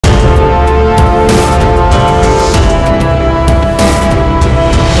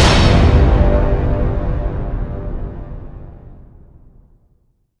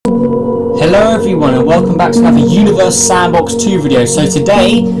Hello everyone and welcome back to another Universe Sandbox 2 video. So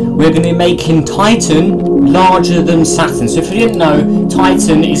today we're going to be making Titan larger than Saturn. So if you didn't know,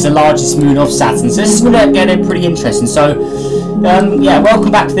 Titan is the largest moon of Saturn. So this is going to get pretty interesting. So yeah, welcome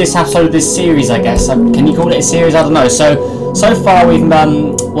back to this episode of this series, I guess. Can you call it a series? I don't know. So far we've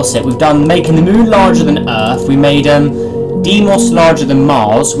done, we've done making the moon larger than Earth. We made Deimos larger than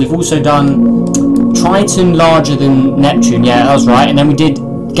Mars. We've also done Triton larger than Neptune. Yeah, that was right. And then we did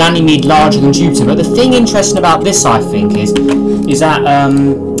Ganymede larger than Jupiter. But the thing interesting about this, I think, is that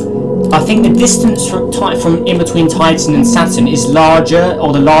I think the distance from in between Titan and Saturn is larger,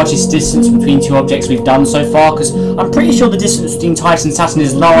 or the largest distance between two objects we've done so far. Because I'm pretty sure the distance between Titan and Saturn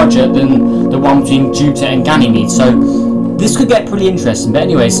is larger than the one between Jupiter and Ganymede. So this could get pretty interesting. But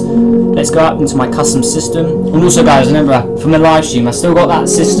anyways, let's go up into my custom system. And also, guys, remember from the live stream, I still got that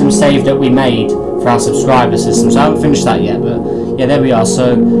system saved that we made for our subscriber system. So I haven't finished that yet, but yeah, there we are.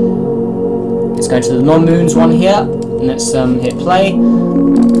 So let's go to the non-moons one here, and let's hit play,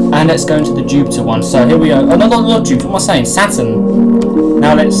 and let's go into the Jupiter one. So here we go. Oh no, not Jupiter. What am I saying? Saturn.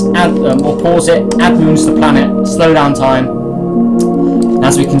 Now let's add or pause it. Add moons to the planet. Slow down time.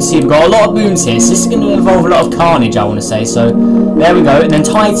 As we can see, we've got a lot of moons here. So this is going to involve a lot of carnage, I want to say. So there we go. And then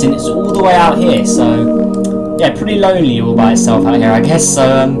Titan is all the way out here. So yeah, pretty lonely all by itself out here, I guess.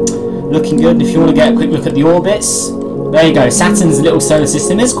 So looking good. And if you want to get a quick look at the orbits. There you go, Saturn's little solar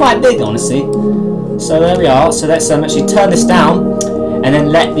system is quite big, honestly. So there we are. So let's actually turn this down, and then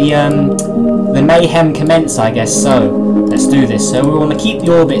let the mayhem commence, I guess. So let's do this. So we want to keep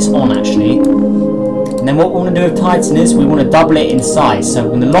the orbits on, actually. And then what we want to do with Titan is we want to double it in size. So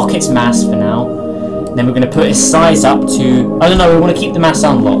we're going to lock its mass for now. And then we're going to put its size up to, I don't know, we want to keep the mass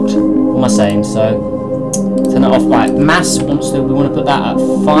unlocked. What am I saying? So turn it off. Right, mass we want to put that at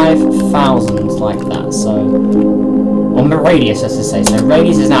 5,000, like that. So on the radius, as to say. So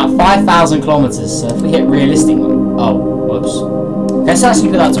radius is now 5,000 kilometers. So if we hit realistic, oh, whoops. Let's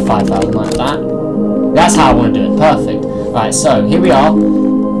actually put that to 5,000 like that. That's how I want to do it. Perfect. Right. So here we are.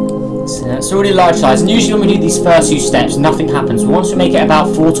 So it's already large size. And usually when we do these first few steps, nothing happens. But once we make it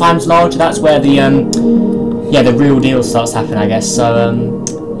about 4 times larger, that's where the the real deal starts happening, I guess. So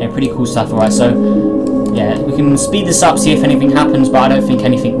yeah, pretty cool stuff. Alright. So yeah, we can speed this up, see if anything happens, but I don't think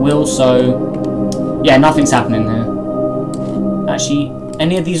anything will. So yeah, nothing's happening here. Actually,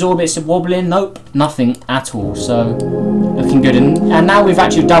 any of these orbits are wobbling? Nope, nothing at all. So looking good. And now we've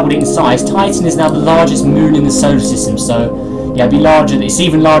actually doubled it in size. Titan is now the largest moon in the solar system. So yeah, it'd be larger. It's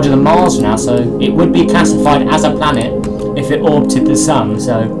even larger than Mars now. So it would be classified as a planet if it orbited the sun.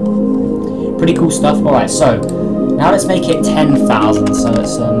 So pretty cool stuff. All right, so now let's make it 10,000. So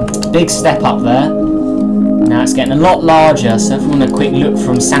it's a big step up there. Now it's getting a lot larger. So if we want a quick look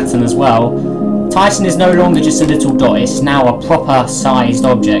from Saturn as well. Titan is no longer just a little dot, it's now a proper sized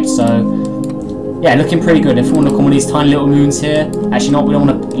object, so yeah, looking pretty good. If we want to look at one of these tiny little moons here, actually not, we don't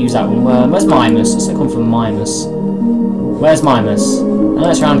want to use that one. Where's Mimas? Let's look on from Mimas. Where's Mimas? Oh,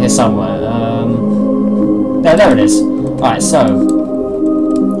 it's around here somewhere. There it is. Alright,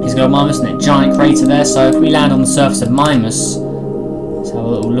 so he's got Mimas and that giant crater there, so if we land on the surface of Mimas, let's have a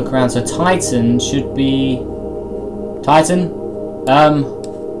little look around. So Titan should be... Titan?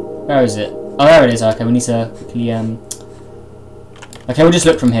 Where is it? Oh, there it is. Okay, we need to quickly okay, we'll just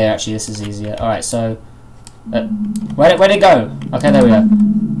look from here. Actually, this is easier. All right, so where'd it go? Okay, there we go.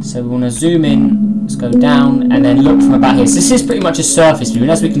 So we want to zoom in. Let's go down and then look from about here. So this is pretty much a surface view, and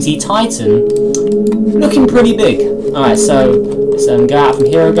as we can see, Titan looking pretty big. All right, so let's go out from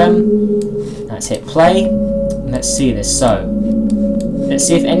here again. Let's hit play. And let's see this. So let's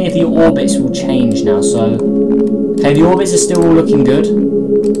see if any of the orbits will change now. So okay, the orbits are still all looking good.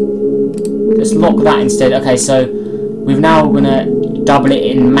 Let's lock that instead. Okay, so we've now going to double it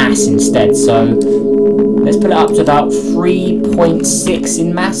in mass instead. So let's put it up to about 3.6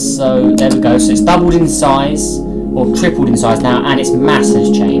 in mass. So there we go. So it's doubled in size, or tripled in size now, and its mass has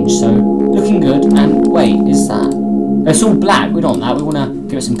changed. So looking good. And wait, is that? It's all black. We don't want that. We want to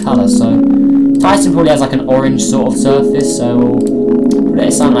give it some colour. So Titan probably has like an orange sort of surface. So we'll put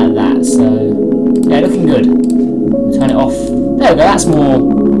it something like that. So yeah, looking good. Turn it off. There we go. That's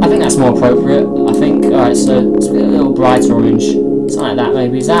more. I think that's more appropriate. I think. Alright, so let's put a little brighter orange. Something like that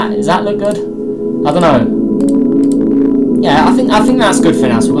maybe. Does that look good? I don't know. Yeah, I think that's good for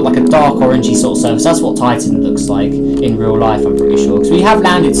now. So we've got like a dark orangey sort of surface. That's what Titan looks like in real life, I'm pretty sure. Because we have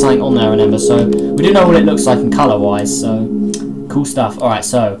landed something on there, remember, so we do know what it looks like in colour wise, so cool stuff. Alright,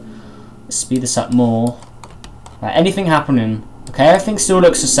 so let's speed this up more. Right, anything happening? Okay, everything still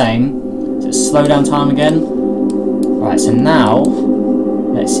looks the same. So let's slow down time again. Alright, so now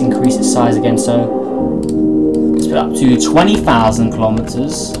let's increase its size again. So let's get up to 20,000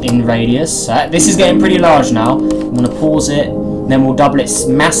 kilometers in radius. This is getting pretty large now. I'm going to pause it, then we'll double its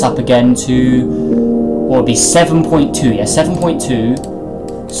mass up again to, what would be 7.2, yeah,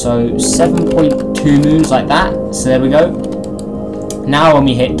 7.2. So 7.2 moons like that. So there we go. Now when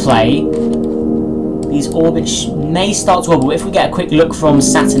we hit play, these orbits may start to wobble. If we get a quick look from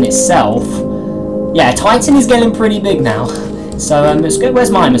Saturn itself, yeah, Titan is getting pretty big now. So let's go. Where's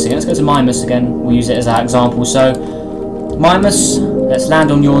Mimas again? Let's go to Mimas again. We'll use it as our example. So Mimas, let's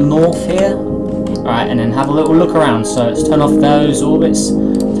land on your north here. All right, and then have a little look around. So let's turn off those orbits.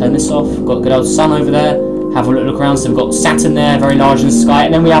 Turn this off. We've got a good old sun over there. Have a little look around. So we've got Saturn there, very large in the sky,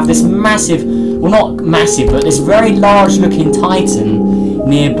 and then we have this massive, well, not massive, but this very large-looking Titan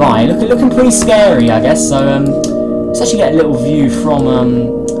nearby. Looking pretty scary, I guess. So let's actually get a little view from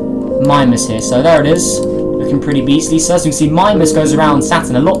Mimas here. So there it is, looking pretty beastly. So as you can see, Mimas goes around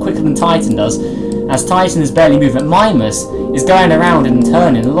Saturn a lot quicker than Titan does, as Titan is barely moving. Mimas is going around and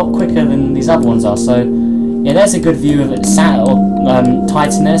turning a lot quicker than these other ones are. So yeah, there's a good view of it.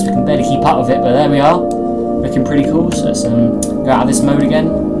 Titan there, so we can barely keep up with it, but there we are, looking pretty cool. So let's go out of this mode again.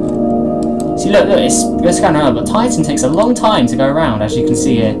 See, look, it's going around, but Titan takes a long time to go around, as you can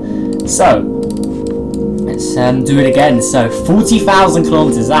see here. So let's do it again. So 40,000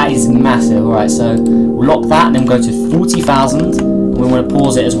 kilometers, that is massive. All right, so we'll lock that, and then we'll go to 40,000. We want to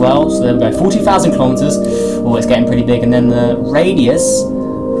pause it as well. So there we go, 40,000 kilometers. Oh, it's getting pretty big. And then the radius.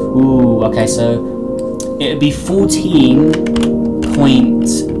 Ooh, okay, so it would be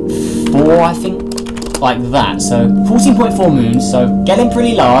 14.4, I think, like that. So 14.4 moons. So getting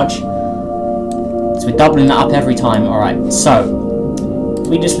pretty large. So we're doubling that up every time. Alright, so if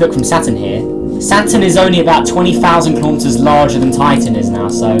we just look from Saturn here, Saturn is only about 20,000 kilometers larger than Titan is now.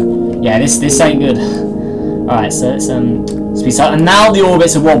 So yeah, this ain't good. Alright, so it's and now the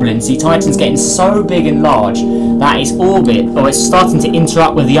orbits are wobbling. See, Titan's getting so big and large that its orbit, or it's starting to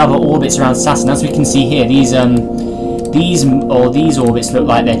interrupt with the other orbits around Saturn. As we can see here, these orbits look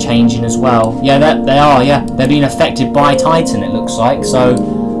like they're changing as well. Yeah, they are. Yeah, they're being affected by Titan, it looks like. So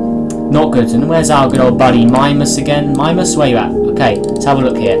not good. And where's our good old buddy Mimas again? Mimas, where you at? Okay, let's have a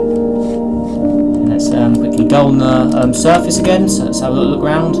look here. And let's quickly go on the surface again. So let's have a look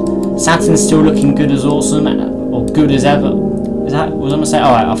around. Saturn's still looking good as awesome, or good as ever. Is that what was I gonna say?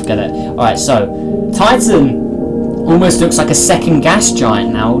 Alright, I'll forget it. Alright, so Titan almost looks like a second gas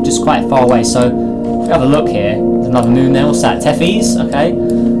giant now, just quite far away. So if we have a look here, there's another moon there. What's that? Tethys? Okay.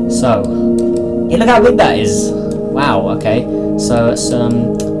 So yeah, look how big that is. Wow, okay. So let's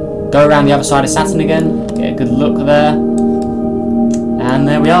go around the other side of Saturn again, get a good look there, and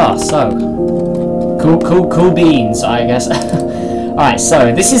there we are. So cool beans, I guess. Alright,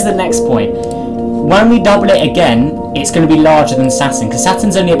 so this is the next point. When we double it again, it's going to be larger than Saturn, because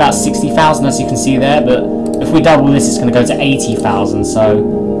Saturn's only about 60,000, as you can see there, but if we double this, it's going to go to 80,000.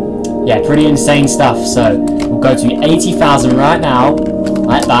 So yeah, pretty insane stuff. So we'll go to 80,000 right now,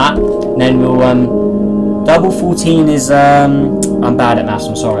 like that, and then we'll double 14 is I'm bad at maths,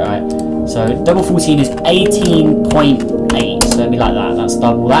 I'm sorry. Alright, so double 14 is 18.8, so it'll be like that. That's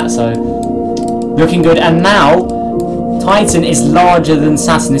double that. So looking good. And now Titan is larger than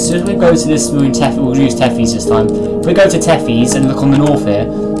Saturn. As soon as we go to this moon, we'll use Tethys this time. If we go to Tethys and look on the north here,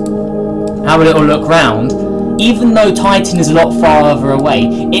 have a little look round, even though Titan is a lot farther away,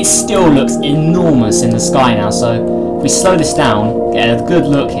 it still looks enormous in the sky now. So if we slow this down, get a good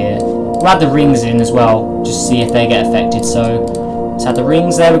look here. We'll add the rings in as well, just to see if they get affected. So let's add the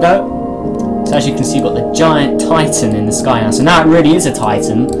rings, there we go. So as you can see, you've got the giant Titan in the sky now. So now it really is a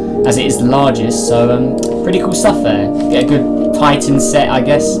Titan, as it is the largest. So pretty cool stuff there. Get a good Titan set, I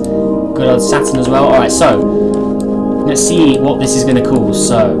guess. Good old Saturn as well. Alright, so let's see what this is going to cause.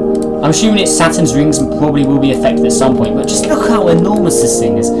 So I'm assuming it's Saturn's rings and probably will be affected at some point, but just look how enormous this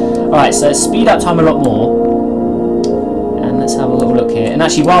thing is. Alright, so let's speed up time a lot more. And let's have a little look here. And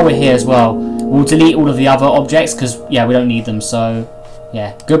actually, while we're here as well, we'll delete all of the other objects, because yeah, we don't need them. So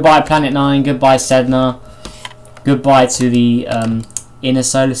yeah, goodbye Planet 9, goodbye Sedna, goodbye to the inner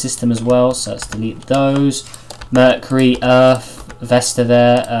solar system as well. So let's delete those. Mercury, Earth, Vesta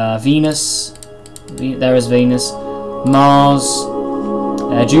there, Venus, there is Venus, Mars,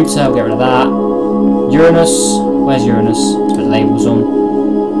 Jupiter, we'll get rid of that. Uranus, where's Uranus? Let's put labels on.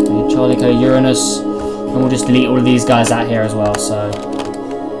 Okay, Charlie K, Uranus, and we'll just delete all of these guys out here as well. So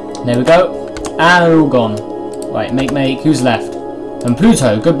there we go, and they're all gone. Right, make, who's left? And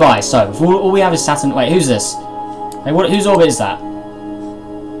Pluto, goodbye. So all we have is Saturn. Wait, who's this? Hey, whose orbit is that?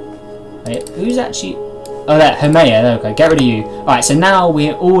 Wait, who's actually? Oh, there, Haumea. There we go. Get rid of you. All right. So now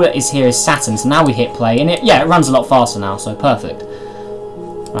all that is here is Saturn. So now we hit play, and it runs a lot faster now. So perfect.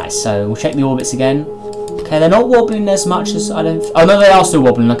 Right. So we'll check the orbits again. Okay, they're not wobbling as much as I don't. Oh no, they are still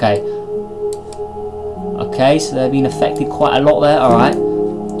wobbling. Okay. Okay, so they're being affected quite a lot there. All right.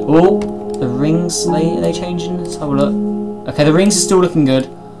 Oh, the rings. Are they changing? Let's have a look. Okay, the rings are still looking good.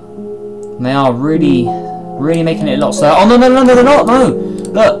 And they are really making it a lot slower. Oh no, they're not. No.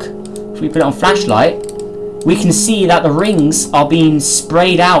 Look, if we put it on flashlight, we can see that the rings are being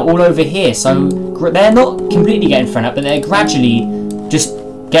sprayed out all over here. So they're not completely getting thrown out, but they're gradually just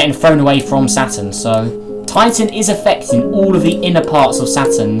getting thrown away from Saturn. So Titan is affecting all of the inner parts of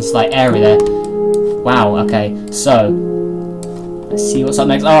Saturn's like area there. Wow. Okay. So let's see what's up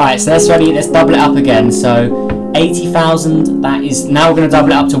next. All right. So that's ready. Let's double it up again. So 80,000. That is now we're going to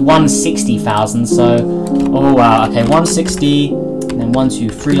double it up to 160,000. So oh wow. Okay. 160. And then 1, 2,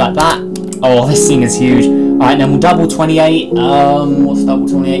 3 like that. Oh, this thing is huge. All right. And then we'll double 28. What's double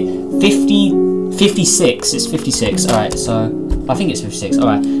 28? 56. It's 56. All right. So I think it's 56.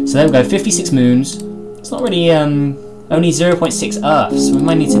 Alright, so there we go, 56 moons. It's not really, only 0.6 Earths, so we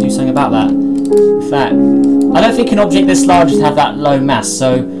might need to do something about that. In fact, I don't think an object this large would have that low mass,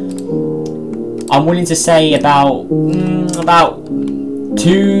 so I'm willing to say about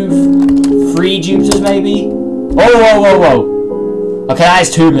 2, 3 Jupiters maybe? Whoa. Okay, that is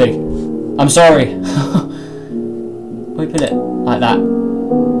too big. I'm sorry. Let me put it like that.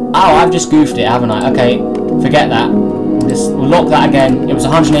 Oh, I've just goofed it, haven't I? Okay, forget that. We'll lock that again. It was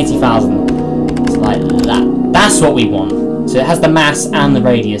 180,000. It's like that. That's what we want. So it has the mass and the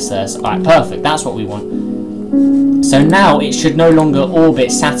radius there. So, alright, perfect. That's what we want. So now it should no longer orbit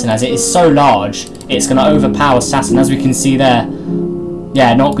Saturn, as it is so large. It's going to overpower Saturn, as we can see there.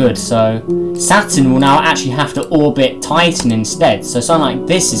 Yeah, not good. So Saturn will now actually have to orbit Titan instead. So something like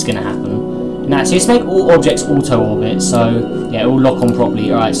this is going to happen. Now, so let's make all objects auto-orbit. So yeah, it will lock on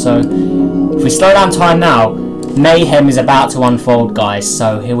properly. Alright, so if we slow down time now, mayhem is about to unfold, guys.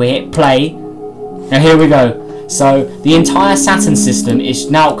 So here we hit play. Now here we go. So the entire Saturn system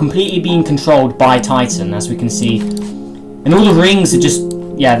is now completely being controlled by Titan, as we can see. And all the rings are just,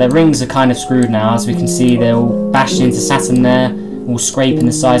 yeah, the rings are kind of screwed now. As we can see, they're all bashing into Saturn there, all scraping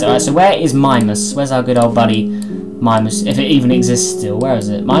the sides. Alright, so where is Mimas? Where's our good old buddy Mimas? If it even exists still. Where is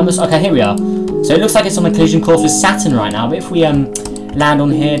it? Mimas? Okay, here we are. So it looks like it's on the collision course with Saturn right now. But if we land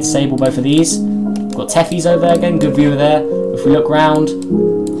on here, disable both of these. Got Teffy's over there again, good view there. If we look round,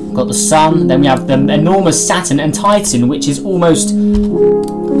 got the Sun, then we have the enormous Saturn and Titan, which is almost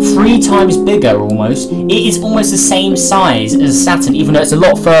 3 times bigger, almost. It is almost the same size as Saturn, even though it's a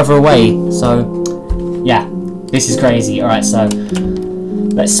lot further away. So, yeah, this is crazy. Alright, so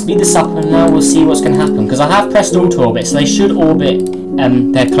let's speed this up and now we'll see what's going to happen. Because I have pressed auto-orbit, so they should orbit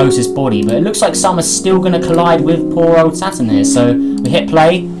their closest body. But it looks like some are still going to collide with poor old Saturn here. So we hit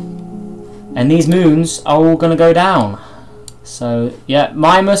play. And these moons are all going to go down. So, yeah,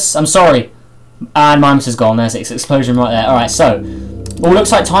 Mimas, I'm sorry. And Mimas is gone. There's its explosion right there. Alright, so. Oh,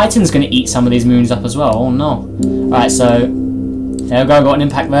 looks like Titan's going to eat some of these moons up as well. Oh, no. Alright, so. There we go. Got an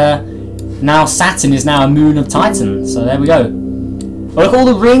impact there. Now Saturn is now a moon of Titan. So, there we go. Oh, look, all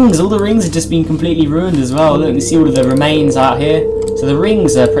the rings. All the rings have just been completely ruined as well. Look, you can see all of the remains out here. So, the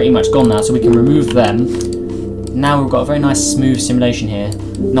rings are pretty much gone now. So, we can remove them. Now we've got a very nice smooth simulation here.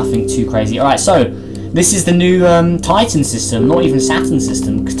 Nothing too crazy. Alright, so this is the new Titan system, not even Saturn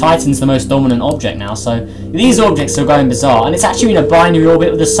system, because Titan's the most dominant object now. So these objects are going bizarre, and it's actually in a binary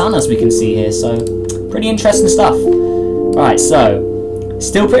orbit with the Sun, as we can see here. So pretty interesting stuff. Alright, so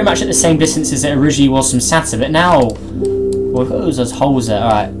still pretty much at the same distance as it originally was from Saturn, but now, well, look at those holes there.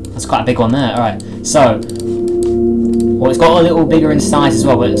 Alright, that's quite a big one there. Alright, so well, it's got a little bigger in size as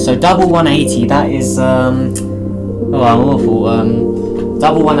well. But so double 180, that is oh, I'm awful.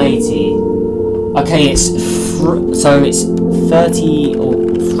 Double 180. Okay, it's 30 or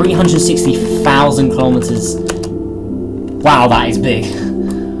 360,000 kilometers. Wow, that is big.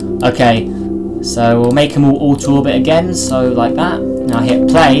 Okay, so we'll make them all auto-orbit again. So like that. Now hit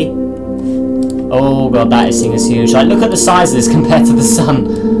play. Oh god, that thing is huge. Like, look at the size of this compared to the Sun.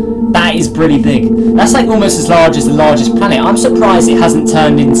 That is pretty big. That's like almost as large as the largest planet. I'm surprised it hasn't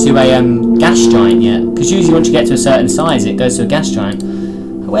turned into a gas giant yet. Because usually once you get to a certain size, it goes to a gas giant.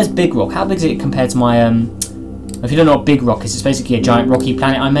 Where's Big Rock? How big is it compared to my if you don't know what Big Rock is, it's basically a giant rocky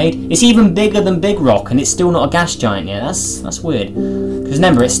planet I made. It's even bigger than Big Rock, and it's still not a gas giant yet. That's weird. Because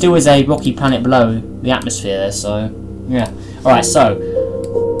remember, it still is a rocky planet below the atmosphere there. So yeah. All right. So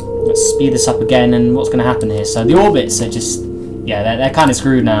let's speed this up again, and what's going to happen here? So the orbits are just, yeah, they're kind of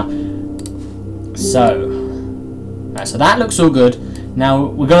screwed now. So, right, so that looks all good. Now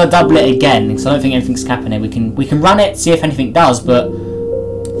we're going to double it again because I don't think anything's happening. We can run it, see if anything does, but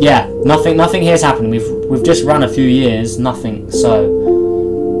yeah, nothing here's happening. We've just run a few years, nothing.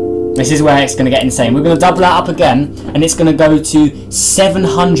 So This is where it's going to get insane. We're going to double that up again, and it's going to go to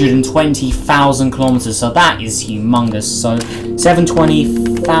 720,000 kilometers. So that is humongous. So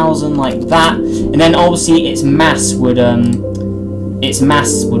 720,000 like that, and then obviously its mass would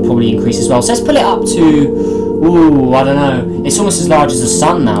probably increase as well. So let's put it up to, ooh, I don't know. It's almost as large as the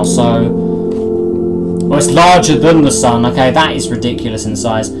sun now. So, well, it's larger than the sun. Okay, that is ridiculous in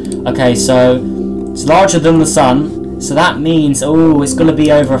size. Okay, so it's larger than the sun. So that means, oh, it's going to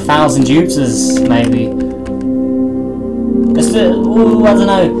be over 1,000 Jupiters, maybe. Let's do, oh, I don't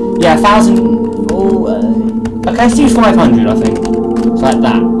know. Yeah, 1,000. Oh, okay, let's do 500, I think. So like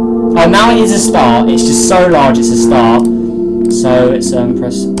that. Oh, now it is a star. It's just so large, it's a star. So let's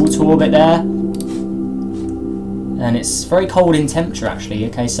press auto orbit there. And it's very cold in temperature, actually.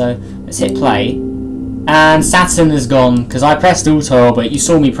 Okay, so let's hit play. And Saturn is gone, because I pressed auto orbit. You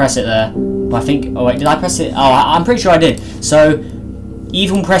saw me press it there. I think, oh wait, did I press it? Oh, I'm pretty sure I did. So,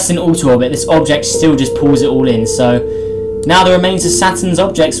 even pressing auto orbit, this object still just pulls it all in. So, now the remains of Saturn's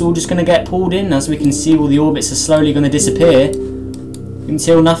objects are all just going to get pulled in. As we can see, all the orbits are slowly going to disappear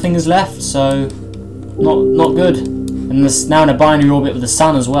until nothing is left. So, not good. And there's now in a binary orbit with the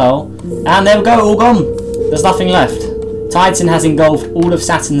sun as well. And there we go, all gone. There's nothing left. Titan has engulfed all of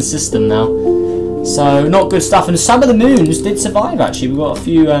Saturn's system now. So, not good stuff. And some of the moons did survive, actually. We've got a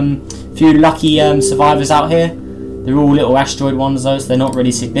few lucky survivors out here. They're all little asteroid ones, though, so they're not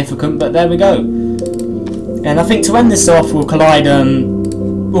really significant, but there we go. And I think to end this off, we'll collide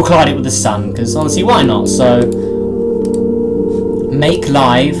it with the sun, because honestly, why not? So, make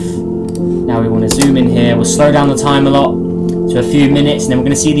live. Now we want to zoom in here. We'll slow down the time a lot to a few minutes, and then we're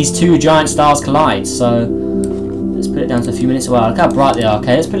going to see these two giant stars collide. So, let's put it down to a few minutes. Wow, look how bright they are.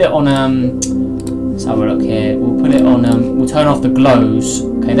 Okay, let's put it on, let's have a look here. We'll put it on, we'll turn off the glows.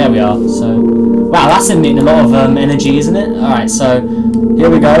 Okay, there we are. So, wow, that's emitting a lot of energy, isn't it? Alright, so, here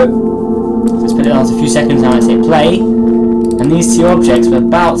we go. Let's put it on for a few seconds now. Let's hit play. And these two objects are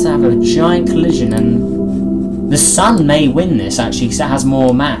about to have a giant collision. And the sun may win this, actually, because it has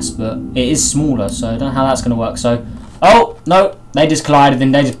more mass. But it is smaller, so I don't know how that's going to work. So, oh, no, they just collided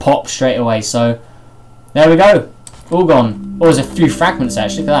and they just popped straight away. So, there we go. All gone. Oh, there's a few fragments,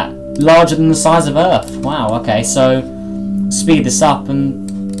 actually. Look at that. Larger than the size of Earth. Wow, okay, so speed this up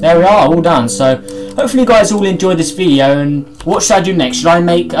and there we are, all done. So hopefully you guys all enjoyed this video. And what should I do next? Should I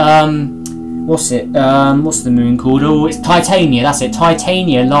make what's the moon called? Oh, it's Titania. That's it,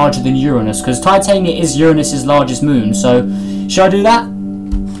 Titania larger than Uranus, because Titania is Uranus's largest moon. So should I do that?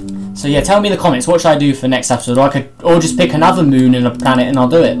 So yeah, tell me in the comments, what should I do for next episode? Or just pick another moon and a planet and I'll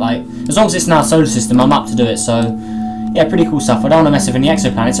do it. Like, as long as it's in our solar system, I'm up to do it. So yeah, pretty cool stuff. I don't want to mess with any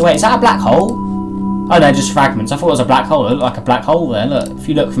exoplanets. So wait, is that a black hole? Oh, they're just fragments. I thought it was a black hole. It looked like a black hole there. Look, if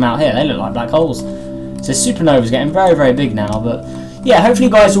you look from out here, they look like black holes. So supernova's getting very, very big now. But yeah, hopefully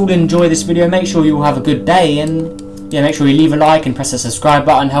you guys all enjoy this video. Make sure you all have a good day. And yeah, make sure you leave a like and press the subscribe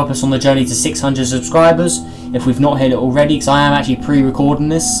button. Help us on the journey to 600 subscribers if we've not hit it already, because I am actually pre-recording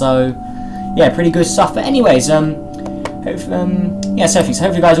this. So yeah, pretty good stuff. But anyways, yeah, so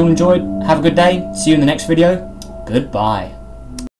hopefully you guys all enjoyed. Have a good day. See you in the next video. Goodbye.